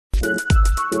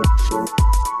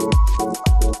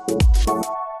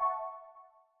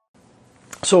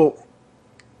So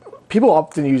people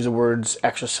often use the words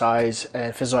exercise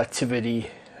and physical activity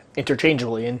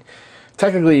interchangeably, and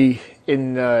technically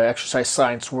in exercise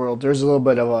science world there's a little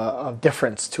bit of a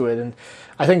difference to it, and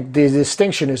I think the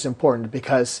distinction is important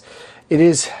because it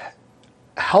is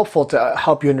helpful to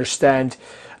help you understand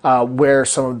where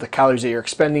some of the calories that you're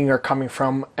expending are coming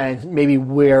from and maybe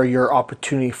where your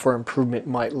opportunity for improvement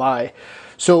might lie.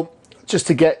 So just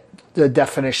to get the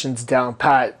definitions down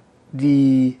pat,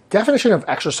 the definition of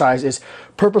exercise is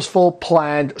purposeful,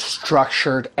 planned,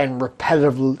 structured, and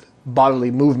repetitive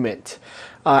bodily movement.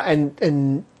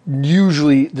 And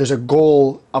usually there's a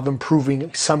goal of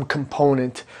improving some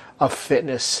component of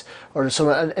fitness or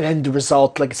an end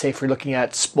result, like say if you're looking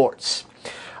at sports.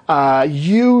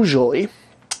 Usually,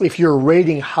 if you're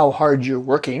rating how hard you're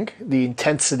working, the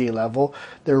intensity level,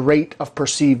 the rate of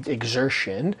perceived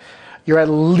exertion, you're at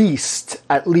least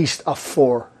a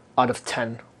 4 out of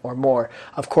 10 or more.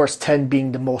 Of course, 10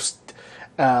 being the most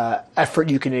effort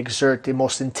you can exert, the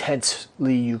most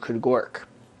intensely you could work.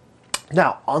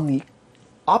 Now, on the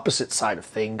opposite side of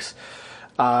things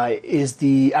is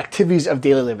the activities of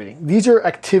daily living. These are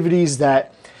activities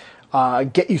that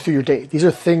get you through your day. These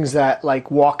are things that, like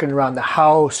walking around the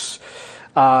house,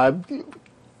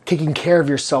 taking care of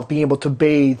yourself, being able to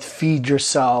bathe, feed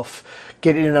yourself,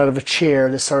 get in and out of a chair,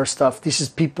 this sort of stuff. This is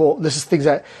things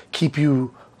that keep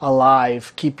you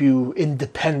alive, keep you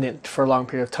independent for a long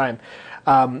period of time.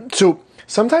 So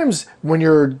sometimes when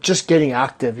you're just getting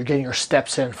active, you're getting your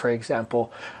steps in, for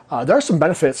example, there are some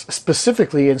benefits,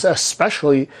 specifically and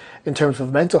especially in terms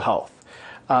of mental health.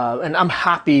 And I'm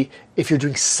happy if you're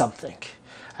doing something.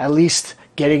 At least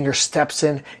getting your steps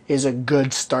in is a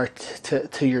good start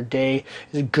to your day,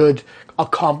 is a good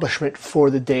accomplishment for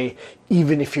the day,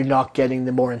 even if you're not getting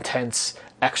the more intense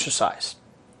exercise.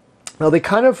 Now, they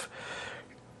kind of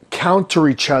counter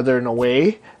each other in a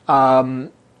way.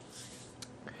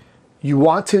 You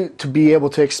want to be able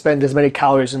to expend as many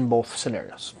calories in both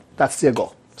scenarios. That's the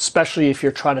goal, especially if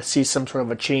you're trying to see some sort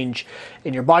of a change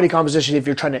in your body composition, if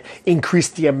you're trying to increase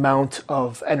the amount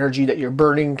of energy that you're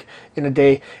burning in a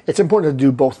day. It's important to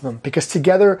do both of them because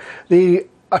together they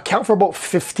account for about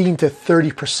 15 to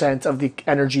 30% of the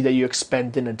energy that you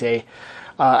expend in a day.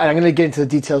 And I'm going to get into the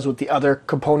details what the other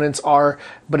components are,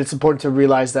 but it's important to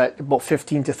realize that about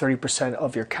 15 to 30%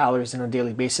 of your calories on a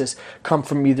daily basis come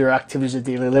from either activities of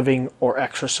daily living or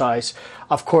exercise.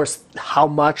 Of course, how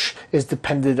much is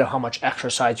dependent on how much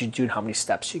exercise you do and how many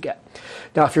steps you get.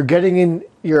 Now, if you're getting in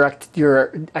your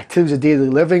activities of daily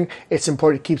living, it's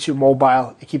important. It keeps you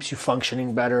mobile. It keeps you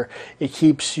functioning better. It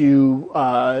keeps you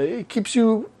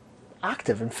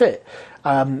active and fit.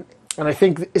 And I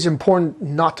think it's important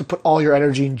not to put all your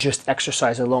energy in just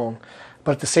exercise alone,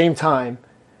 but at the same time,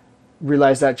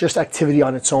 realize that just activity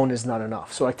on its own is not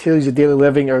enough. So activities of daily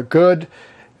living are good,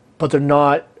 but they're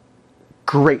not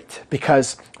great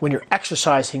because when you're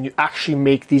exercising, you actually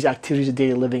make these activities of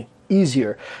daily living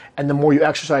easier. And the more you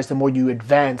exercise, the more you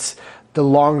advance, the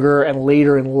longer and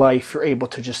later in life you're able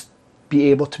to just be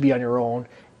able to be on your own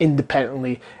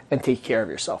independently and take care of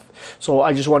yourself. So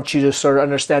I just want you to sort of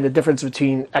understand the difference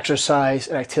between exercise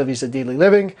and activities of daily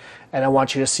living, and I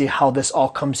want you to see how this all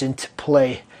comes into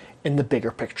play in the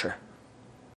bigger picture.